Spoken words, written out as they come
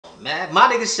on, man.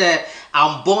 My nigga said,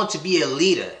 I'm born to be a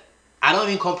leader. I don't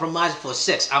even compromise for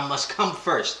sex. I must come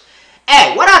first.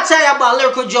 Hey, what I tell you about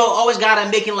Lyrical Joe always got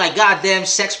him making like goddamn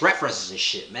sex references and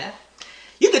shit, man.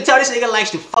 You can tell this nigga likes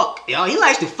to fuck, yo. He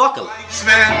likes to fuck a lot.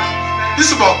 Man,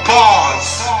 this is about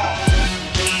bars.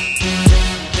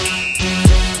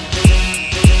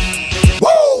 Woo!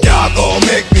 Y'all gonna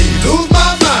make me lose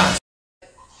my mind.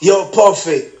 Yo,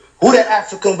 Perfect. Who the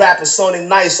African rapper sounding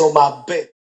nice on my bed?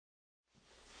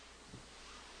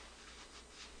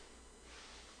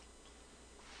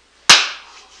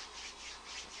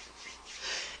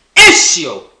 It's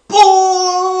your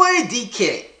boy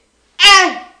DK.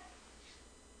 And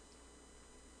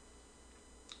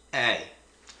hey,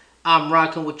 I'm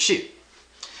rocking with you.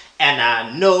 And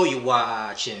I know you're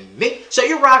watching me. So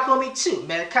you're rocking with me too,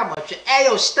 man. Come on, hey,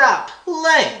 yo, stop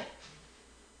playing.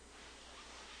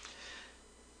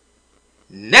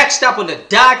 Next up on the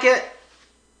docket,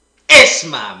 it's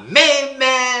my main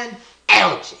man,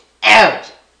 LJ.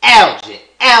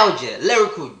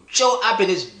 Lyrical Joe up in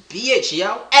this bitch,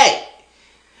 yo. Hey,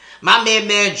 my main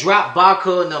man dropped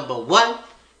Barcode #1.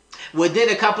 Within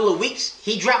a couple of weeks,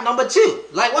 he dropped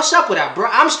 #2. Like, what's up with that, bro?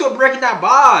 I'm still breaking that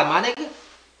bar, my nigga.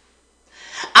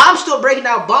 I'm still breaking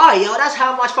that bar, yo. That's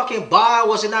how much fucking bar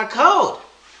was in that code.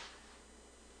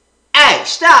 Hey,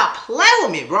 stop playing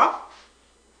with me, bro.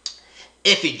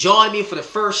 If you join me for the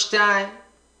first time,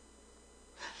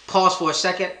 pause for a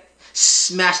second,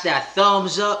 smash that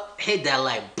thumbs up, hit that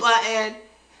like button,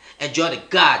 and join the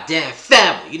goddamn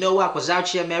family. You know what? Because out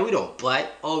here, man, we don't bite.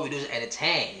 All we do is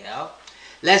entertain, yo.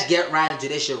 Let's get right into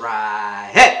this shit right.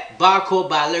 Hey, Barcode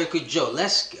by Lyrical Joe.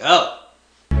 Let's go.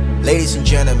 Ladies and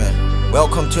gentlemen,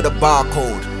 welcome to the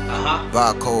Barcode.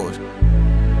 Barcode.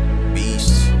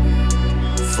 Beast.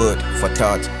 Food for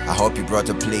thought. I hope you brought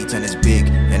a plate and it's big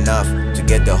enough to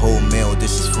get the whole meal.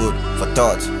 This is food for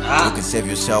thought. You can save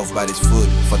yourself by this food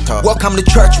for thought. Welcome to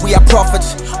church, we are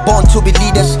prophets, born to be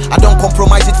leaders. I don't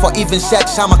compromise it for even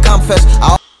sex, I'm a confess.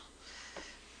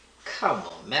 Come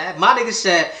on, man. My nigga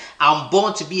said, I'm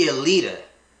born to be a leader.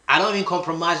 I don't even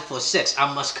compromise it for sex.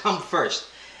 I must come first.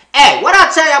 Hey, what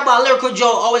I tell you about Lyrical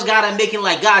Joe always got him making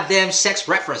like goddamn sex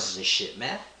references and shit,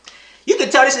 man. You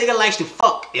can tell this nigga likes to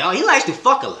fuck, yo. He likes to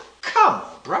fuck a lot. Come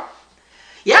on, bro.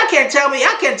 Y'all can't tell me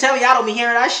y'all don't be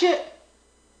hearing that shit.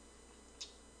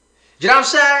 You know what I'm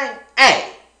saying?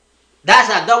 Hey, that's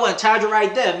a double entendre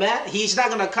right there, man. He's not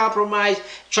gonna compromise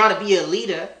trying to be a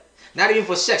leader, not even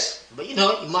for sex. But you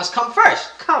know, you must come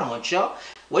first. Come on, yo.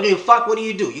 What do you fuck? What do?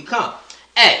 You come.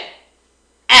 Hey,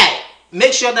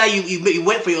 make sure that you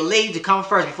wait for your lady to come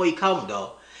first before you come,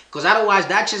 though. Because otherwise,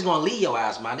 that shit's gonna leave your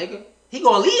ass, my nigga. He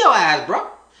gonna leave your ass, bro.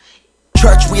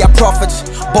 Church, we are prophets,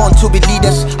 born to be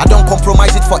leaders. I don't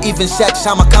compromise it for even sex,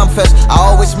 I'm a confess. I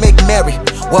always make merry.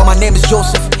 Well, my name is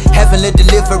Joseph, heavenly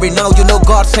delivery. Now you know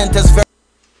God sent us very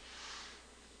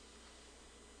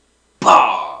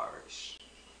bars.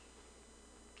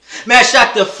 Man,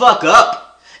 shut the fuck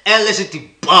up and listen to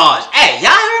bars. Hey,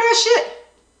 y'all heard that shit?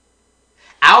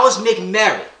 I always make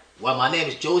merry. Well, my name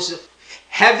is Joseph,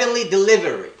 heavenly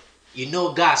delivery. You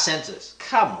know God sent us.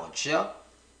 Come on, yo.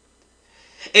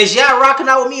 Is y'all rocking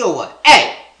out with me or what?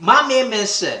 Hey, my main man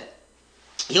said,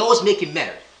 he always making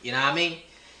merry. You know what I mean?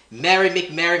 Merry,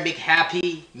 make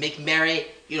happy, make merry.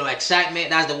 You know,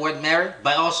 excitement, that's the word merry.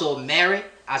 But also Mary,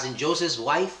 as in Joseph's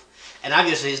wife. And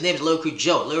obviously his name is Lyrical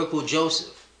Joe, Lyrical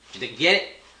Joseph. Did you get it?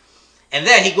 And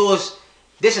then he goes,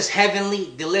 this is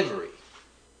heavenly delivery.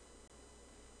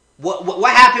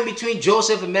 What happened between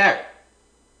Joseph and Mary?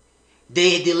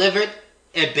 They delivered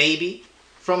a baby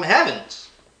from heavens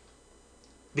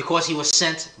because he was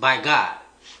sent by God.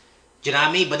 Do you know what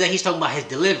I mean? But then he's talking about his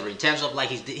delivery in terms of like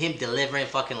him delivering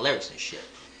fucking lyrics and shit.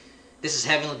 This is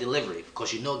heavenly delivery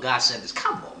because you know God sent this.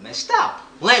 Come on, man. Stop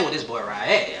playing with this boy right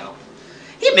here, yo.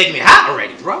 He making me hot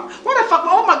already, bro. What the fuck?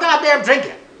 What my goddamn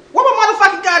drinking? What my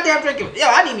motherfucking goddamn drinking? Yo,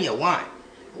 I need me a wine.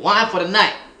 Wine for the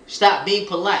night. Stop being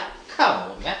polite.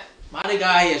 Come on, man. My nigga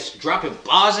out here is dropping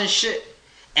bars and shit.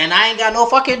 And I ain't got no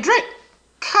fucking drink.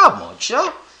 Come on,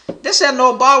 yo. This ain't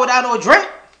no bar without no drink.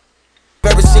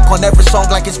 very sick on every song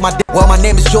like it's my day. Well, my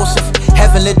name is Joseph,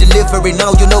 heavenly delivery.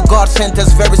 Now you know God sent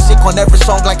us. Very sick on every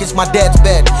song like it's my dad's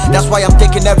bed. That's why I'm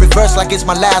taking every verse like it's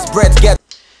my last breath.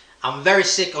 I'm very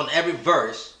sick on every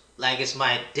verse like it's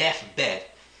my deathbed.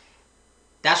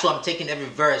 That's why I'm taking every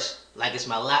verse like it's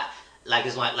my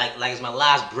it's my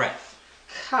last breath.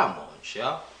 Come on,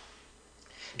 yo.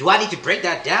 Do I need to break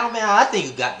that down, man? I think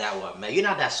you got that one, man. You're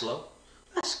not that slow.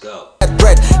 Let's go.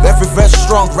 Bread. Every verse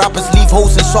strong. Rappers leave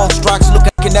holes in song tracks.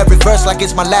 Looking in every verse like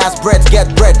it's my last breath.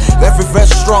 Get bread. Every verse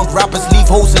strong. Rappers leave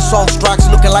holes in song tracks.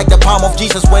 Looking like the palm of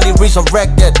Jesus when he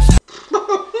resurrected.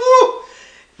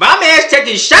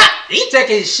 taking shot. He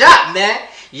taking shot, man.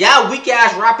 Y'all weak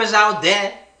ass rappers out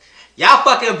there. Y'all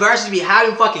fucking verses be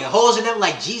having fucking holes in them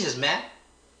like Jesus, man.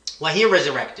 When he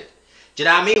resurrected. Do you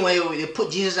know what I mean? When they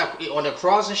put Jesus up on the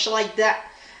cross and shit like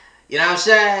that. You know what I'm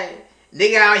saying?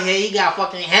 Nigga out here, he got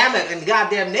fucking hammered and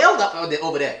goddamn nailed up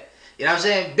over there. You know what I'm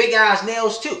saying? Big ass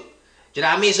nails too. Do you know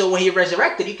what I mean? So when he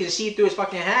resurrected, you can see through his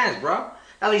fucking hands, bro.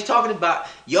 That's what he's talking about.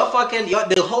 Your fucking,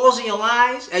 the holes in your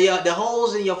lines and the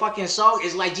holes in your fucking song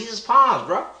is like Jesus' palms,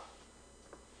 bro.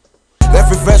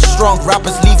 Every verse strong,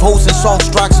 rappers leave holes in song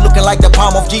tracks looking like the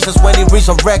palm of Jesus when he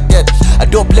resurrected. A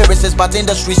dope lyricist, but the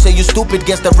industry say you stupid.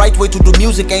 Guess the right way to do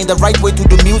music ain't the right way to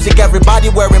do music. Everybody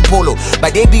wearing polo,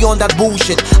 but they be on that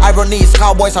bullshit. Irony is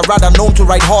cowboys are rather known to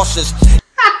ride horses.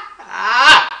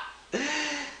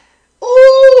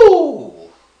 Ooh.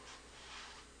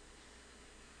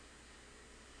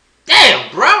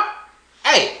 Damn, bro.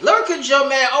 Hey, Lyrical Joe,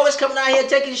 man, always coming out here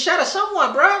taking a shot at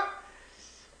someone, bro.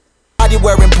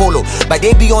 Wearing polo, but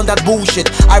they be on that bullshit.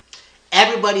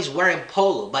 Everybody's wearing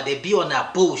polo, but they be on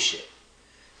that bullshit.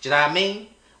 Do you know what I mean?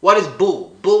 What is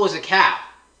bull? Bull is a cow,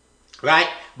 right?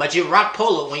 But you rock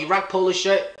polo. When you rock polo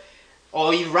shirt,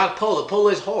 or you rock polo, polo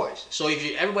is horse. So if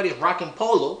everybody's rocking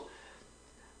polo,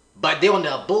 but they on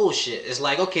that bullshit. It's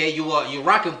like, okay, you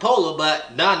rocking polo,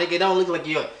 but nah, nigga, don't look like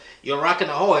you're rocking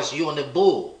the horse. You on the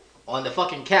bull, on the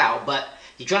fucking cow. But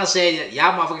you trying to say that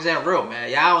y'all motherfuckers ain't real, man.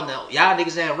 Y'all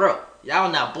niggas ain't real. Y'all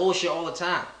on that bullshit all the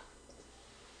time.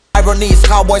 Irony is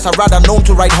cowboys are rather known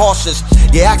to ride horses.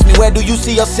 They ask me, where do you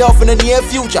see yourself in the near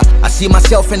future? I see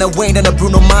myself in a Wayne and a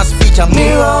Bruno Mars feature.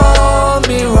 Mirror,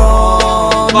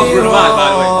 mirror, Bruno Mars, by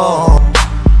the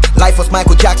way. Life was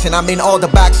Michael Jackson, I'm in all the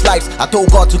backslides. I told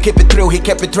God to keep it thrill, he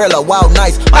kept it thriller. Wow,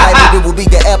 nice. My library will be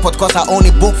the airport cause I only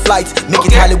book flights. Make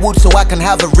it Hollywood so I can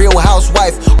have a real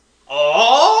housewife.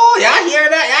 Oh, y'all hear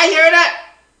that? Y'all hear that?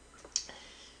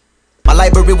 My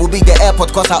library will be the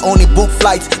airport cause I only book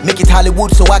flights. Make it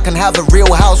Hollywood so I can have a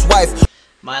real housewife.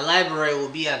 My library will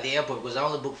be at the airport because I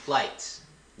only book flights.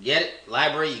 Get it?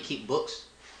 Library, you keep books.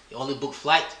 You only book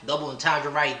flights. Double entendre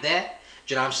right there.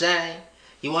 Do you know what I'm saying?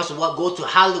 He wants to go to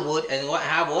Hollywood and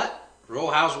have what? Real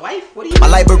housewife? What do you mean? My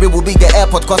library will be the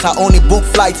airport cause I only book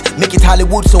flights. Make it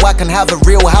Hollywood so I can have a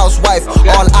real housewife.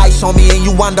 All eyes on me and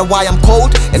you wonder why I'm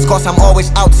cold. It's cause I'm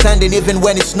always outstanding even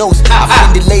when it snows. I've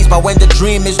seen delays but when the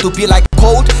dream is to be like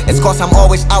cold. It's cause I'm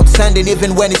always outstanding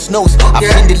even when it snows. I've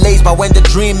seen delays but when the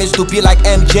dream is to be like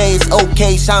MJ. It's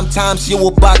okay, sometimes you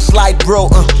will backslide, bro.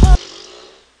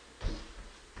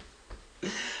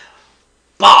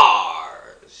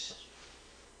 Bars.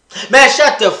 Man,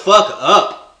 shut the fuck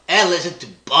up and listen to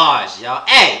bars, y'all.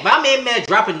 Hey, my man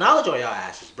dropping knowledge on y'all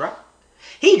asses, bro.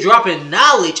 He dropping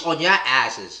knowledge on y'all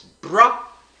asses, bro.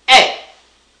 Hey,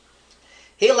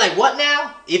 he like, what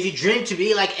now? If you dream to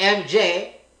be like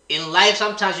MJ, in life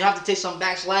sometimes you have to take some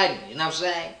backsliding, you know what I'm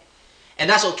saying? And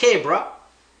that's okay, bro.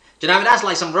 You know what I mean? That's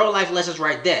like some real life lessons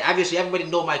right there. Obviously, everybody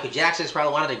know Michael Jackson is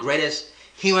probably one of the greatest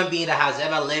human beings that has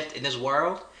ever lived in this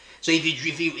world. So if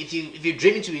you're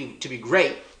dreaming to be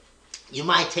great, you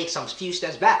might take some few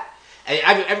steps back. And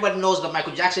everybody knows the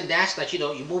Michael Jackson dance that, you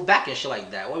know, you move back and shit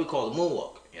like that. What we call the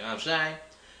moonwalk. You know what I'm saying?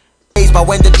 But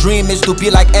when the dream is to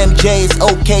be like MJ, it's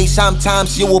okay,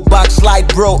 sometimes you will backslide,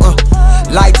 bro.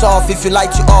 Lights off if you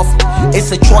light you off.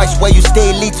 It's a choice where you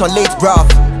stay late or late, bro.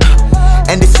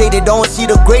 And they say they don't see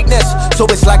the greatness, so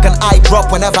it's like an eye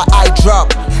drop whenever I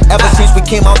drop. Ever since we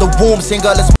came out the womb,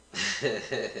 single is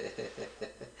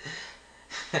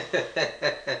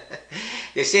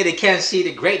They say they can't see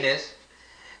the greatness,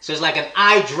 so it's like an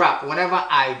eye drop whenever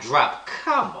I drop.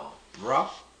 Come on, bro.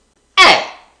 Hey,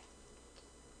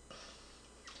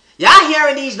 y'all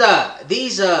hearing these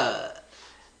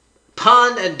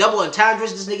pun and double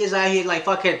entendres? This niggas out here like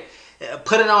fucking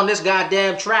putting on this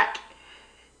goddamn track.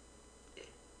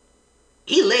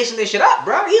 He lacing this shit up,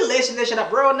 bro. He lacing this shit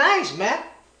up real nice, man.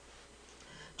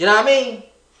 You know what I mean?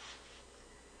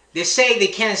 They say they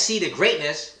can't see the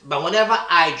greatness, but whenever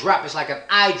I drop, it's like an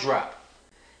eye drop.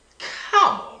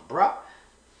 Come on, bro.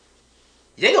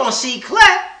 They gonna see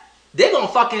clear. They gonna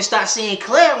fucking start seeing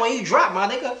clear when you drop, my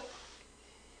nigga.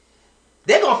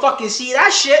 They gonna fucking see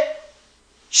that shit.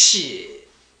 Shit.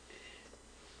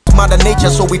 Mother Nature,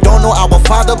 so we don't know our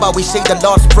Father, but we say the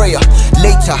Lord's Prayer.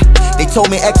 Later, they told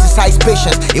me exercise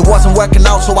patience. It wasn't working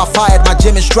out, so I fired my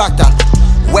gym instructor.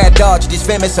 Wear Dodge, this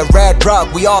famous a red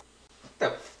rug. We all.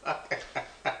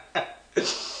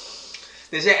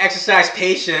 They say exercise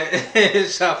patient,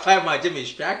 so I fired my gym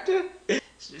instructor.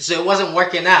 So it wasn't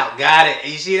working out. Got it.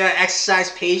 You see that?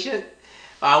 Exercise patient?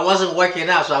 I wasn't working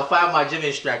out, so I fired my gym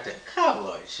instructor. Come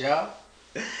on, y'all.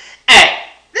 Hey,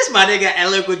 this This my nigga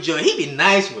Lyrical Joe. He be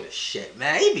nice with the shit,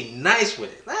 man. He be nice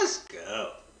with it. Let's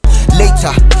go.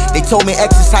 Later, they told me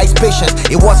exercise patience.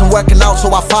 It wasn't working out,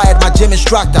 so I fired my gym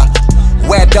instructor.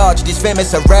 Where Dodge, this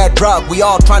famous a red drug. We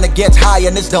all trying to get high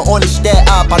and it's the only stare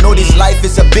up. I know this life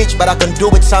is a bitch, but I can do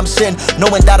it some sin.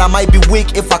 Knowing that I might be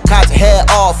weak if I cut hair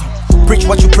off. Preach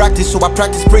what you practice, so I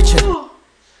practice preaching.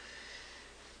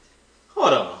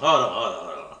 Hold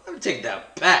on. Let me take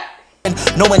that back.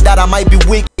 Knowing that I might be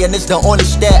weak and it's the only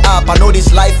stare up. I know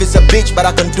this life is a bitch, but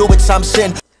I can do it some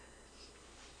sin.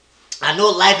 I know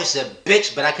life is a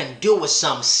bitch, but I can do with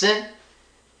some sin.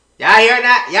 Y'all hear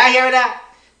that? Y'all hear that?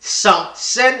 Some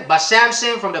sin by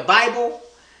Samson from the Bible.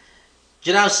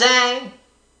 You know what I'm saying?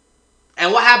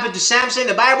 And what happened to Samson in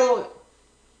the Bible?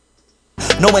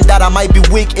 Knowing that I might be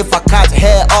weak if I cut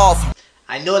hair off.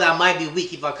 I know that I might be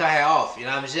weak if I cut hair off. You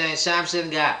know what I'm saying? Samson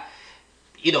got,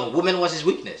 you know, woman was his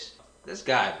weakness. This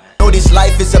guy, man. Know this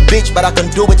life is a bitch, but I can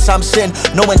do it some sin.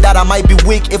 Knowing that I might be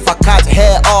weak if I cut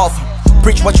hair off.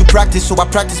 Preach what you practice, so I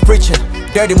practice preaching.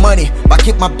 Dirty money, but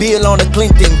keep my bill on the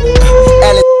clean thing.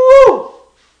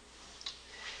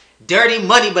 Dirty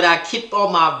money, but I keep all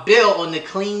my bill on the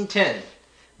clean tin.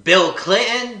 Bill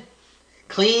Clinton,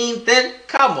 clean thin.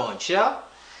 Come on, y'all.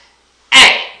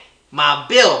 Hey, my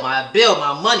bill,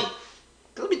 my money.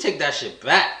 Let me take that shit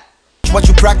back. What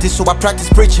you practice, so I practice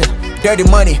preaching. Dirty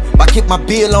money, but keep my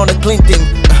bill on the clean thing.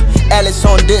 Alice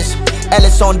on this,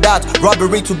 Alice on that.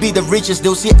 Robbery to be the richest,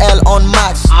 they'll see L on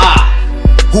Max.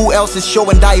 Who else is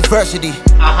showing diversity?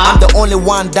 I'm the only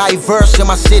one diverse in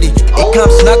my city. It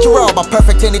comes natural, but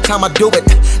perfect anytime I do it.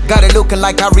 Got it looking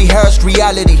like I rehearsed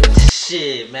reality.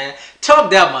 Shit, man.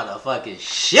 Talk that motherfucking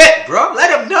shit, bro.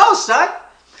 Let him know, son.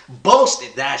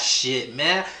 Boasted that shit,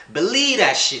 man. Believe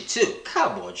that shit, too.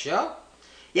 Come on, y'all.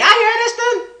 Y'all hear this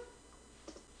thing?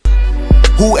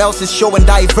 Who else is showing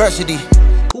diversity?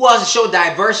 Who else is showing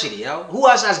diversity, yo? Who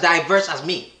else as diverse as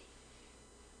me?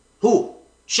 Who?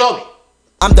 Show me.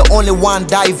 I'm the only one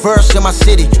diverse in my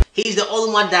city. He's the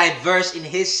only one diverse in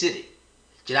his city.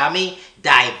 Do you know what I mean?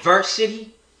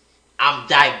 Diversity. I'm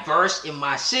diverse in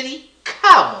my city.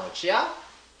 Come on, y'all.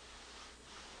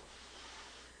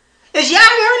 Is y'all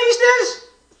hearing these things?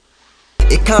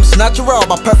 It comes natural,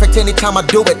 but perfect anytime I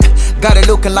do it. Got it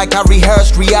looking like I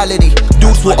rehearsed reality.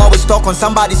 Dudes will always talk on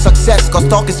somebody's success, cause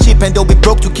talk is cheap and they'll be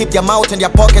broke to keep their mouth in their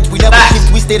pockets. We never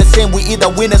shift, we stay the same. We either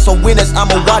winners or winners.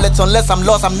 I'm a wallet, unless I'm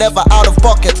lost, I'm never out of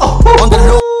pocket. On the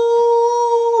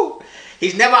low.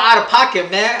 He's never out of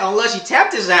pocket, man, unless you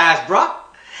tapped his ass, bro.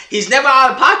 He's never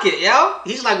out of pocket, yo.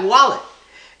 He's like wallet.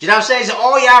 You know what I'm saying? So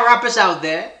all y'all rappers out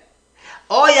there,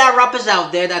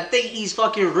 that think he's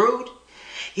fucking rude,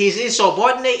 he's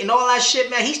insubordinate and all that shit,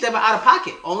 man, he's never out of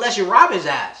pocket unless you rob his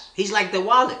ass. He's like the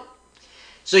wallet.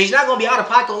 So he's not going to be out of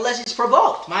pocket unless it's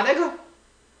provoked, my nigga.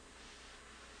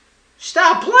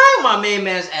 Stop playing my main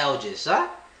man's alges, huh?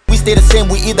 We stay the same,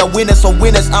 we either winners or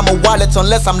winners. I'm a wallet,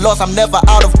 unless I'm lost, I'm never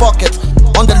out of pocket.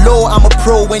 On the low, I'm a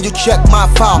pro when you check my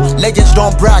file. Legends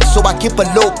don't brag, so I keep a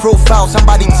low profile.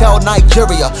 Somebody tell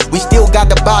Nigeria, we still got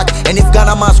the bag. And if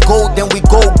Ghana must go, then we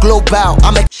go global.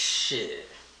 I'm a shit.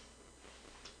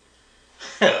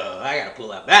 I gotta pull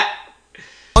that back.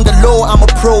 On the low, I'm a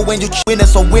pro when you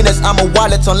winners or winners. I'm a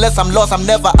wallet, unless I'm lost, I'm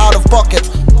never out of pocket.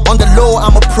 On the low,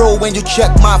 I'm a pro when you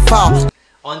check my file.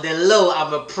 On the low,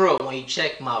 I'm a pro when you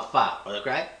check my file,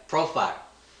 okay? Profile.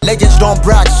 Legends don't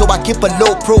brag, so I keep a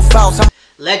low profile.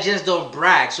 Legends don't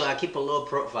brag, so I keep a low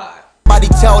profile. Somebody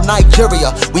tell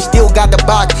Nigeria, we still got the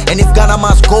bag. And if Ghana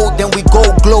must go, then we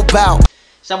go global.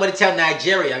 Somebody tell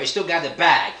Nigeria, we still got the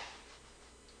bag.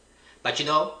 But you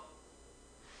know,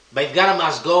 but if Ghana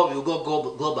must go, we'll go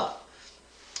global.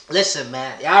 Listen,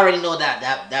 man, you already know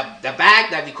that the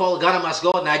bag that we call Ghana must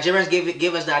go, Nigerians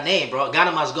give us that name, bro.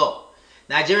 Ghana must go.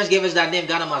 Nigerians gave us that name,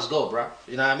 Ghana must go, bro.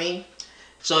 You know what I mean?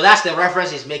 So that's the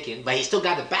reference he's making, but he still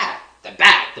got the bag,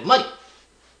 the money.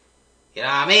 You know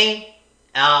what I mean?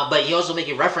 But he also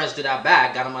making reference to that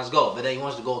bag, Ghana must go, but then he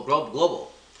wants to go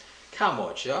global. Come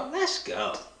on, y'all, let's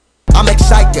go. I'm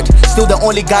excited, still the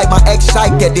only guy my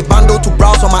excited. They bundle to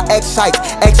browse on my X site,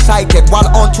 excited. While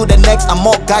on to the next, I'm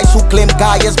more guys who claim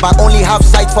guys, but only have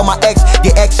sight for my ex.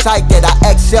 They excited,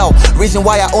 I excel. Reason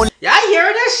why I only. Y'all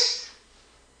hear this?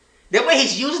 The way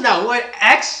he's using that word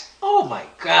X? Oh my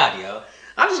god, yo.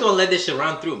 I'm just gonna let this shit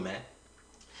run through, man.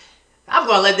 I'm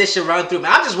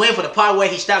just waiting for the part where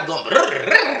he starts going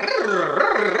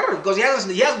because he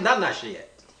hasn't done that shit yet.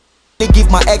 They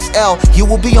give my XL, you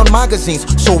will be on magazines.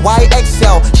 So why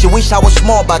XL? She wish I was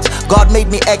small, but God made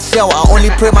me XL. I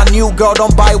only pray my new girl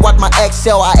don't buy what my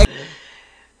XL.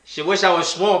 She wish I was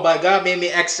small, but God made me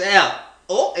XL.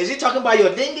 Oh, is he talking about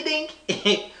your dingy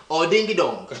ding? or dingy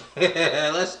dong.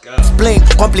 Let's go. Explain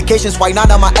complications why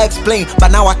none of my explain, but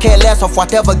now I care less of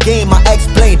whatever game I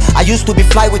explain. I used to be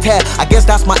fly with her, I guess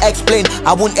that's my explain.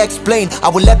 I won't explain, I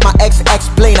will let my ex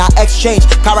explain. I exchange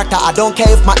character, I don't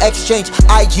care if my exchange.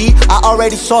 IG, I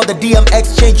already saw the DM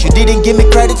exchange. You didn't give me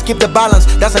credits, keep the balance,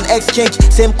 that's an exchange.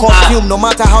 Same costume, no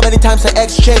matter how many times I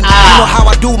exchange. You know how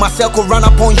I do, my circle run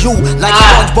up on you like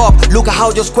SpongeBob. Look at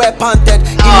how your square punted.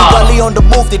 Illegally on the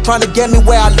move, they trying to get me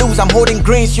where I lose. I'm holding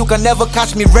greens, you can never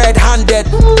catch me red-handed.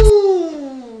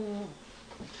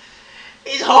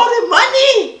 He's holding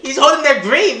money. He's holding that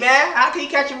green, man. How can he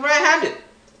catch him red-handed?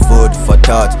 Food for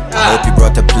thought. I hope you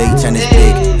brought a plate and it's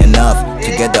big enough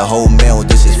to get the whole meal.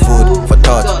 This is food for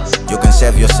thought. You can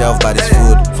serve yourself, but it's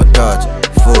food for thought.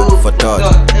 Food for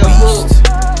thought. Beast.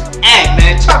 Hey,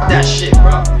 man, chop that shit,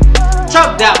 bro.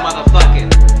 Chop that motherfucking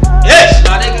ish,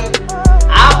 my nigga.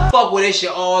 I fuck with this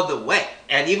shit all the way.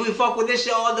 And if you fuck with this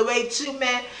shit all the way too,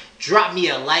 man, drop me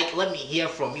a like. Let me hear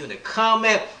from you in the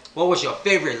comment. What was your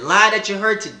favorite line that you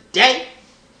heard today?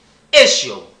 It's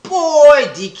your boy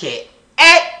DK,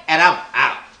 and I'm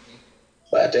out.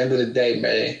 But at the end of the day,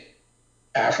 man,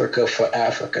 Africa for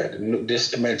Africa. This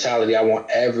is the mentality I want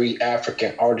every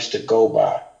African artist to go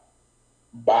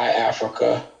by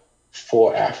Africa,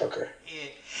 for Africa. Yeah.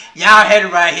 Y'all heard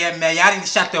it right here, man. Y'all need to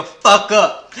shut the fuck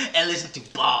up and listen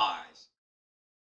to bars.